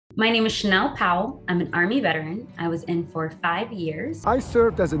My name is Chanel Powell. I'm an Army veteran. I was in for 5 years. I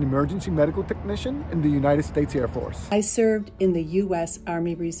served as an emergency medical technician in the United States Air Force. I served in the U.S.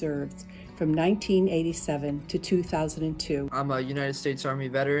 Army Reserves from 1987 to 2002. I'm a United States Army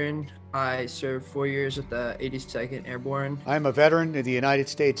veteran. I served 4 years with the 82nd Airborne. I'm a veteran of the United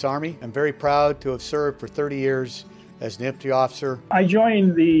States Army. I'm very proud to have served for 30 years as an infantry officer. I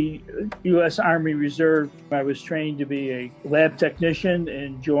joined the U.S. Army Reserve. I was trained to be a lab technician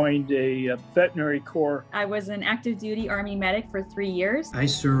and joined a veterinary corps. I was an active duty Army medic for 3 years. I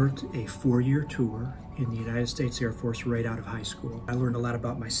served a 4-year tour in the United States Air Force right out of high school. I learned a lot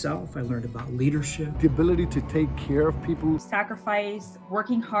about myself. I learned about leadership. The ability to take care of people. Sacrifice,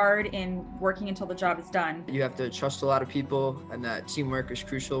 working hard, and working until the job is done. You have to trust a lot of people, and that teamwork is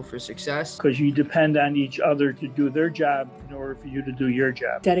crucial for success. Because you depend on each other to do their job in order for you to do your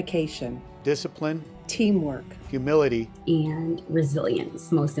job. Dedication, Discipline, teamwork, humility, And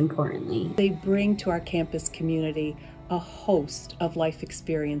resilience, most importantly. they bring to our campus community a host of life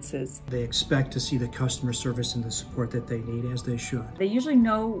experiences. They expect to see the customer service and the support that they need, as they should. They usually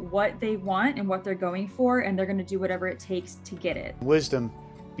know what they want and what they're going for, and they're going to do whatever it takes to get it. wisdom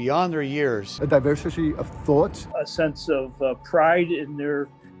beyond their years. A diversity of thoughts. A sense of pride in their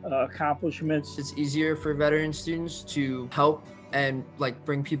accomplishments. It's easier for veteran students to help and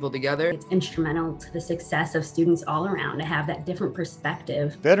bring people together. It's instrumental to the success of students all around to have that different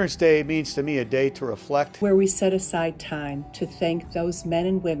perspective. Veterans Day means to me a day to reflect, Where we set aside time to thank those men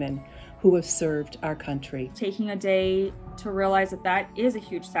and women who have served our country. Taking a day to realize that that is a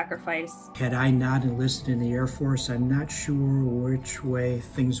huge sacrifice. Had I not enlisted in the Air Force, I'm not sure which way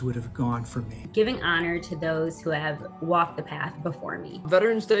things would have gone for me. Giving honor to those who have walked the path before me.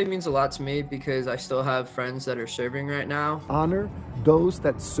 Veterans Day means a lot to me because I still have friends that are serving right now. Honor those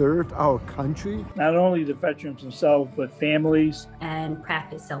that served our country. Not only the veterans themselves, but families. And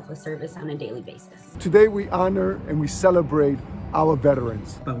practice selfless service on a daily basis. Today we honor and we celebrate our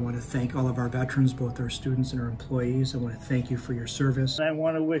veterans. I want to thank all of our veterans, both our students and our employees. I want to thank you for your service. And I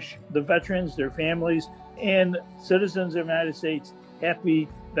want to wish the veterans, their families, and citizens of the United States happy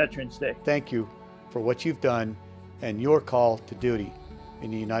Veterans Day. thank you for what you've done and your call to duty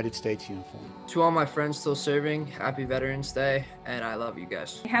in the United States uniform. To all my friends still serving, happy Veterans Day, and I love you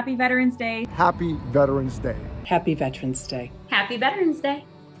guys. Happy Veterans Day. Happy Veterans Day. Happy Veterans Day. Happy Veterans Day.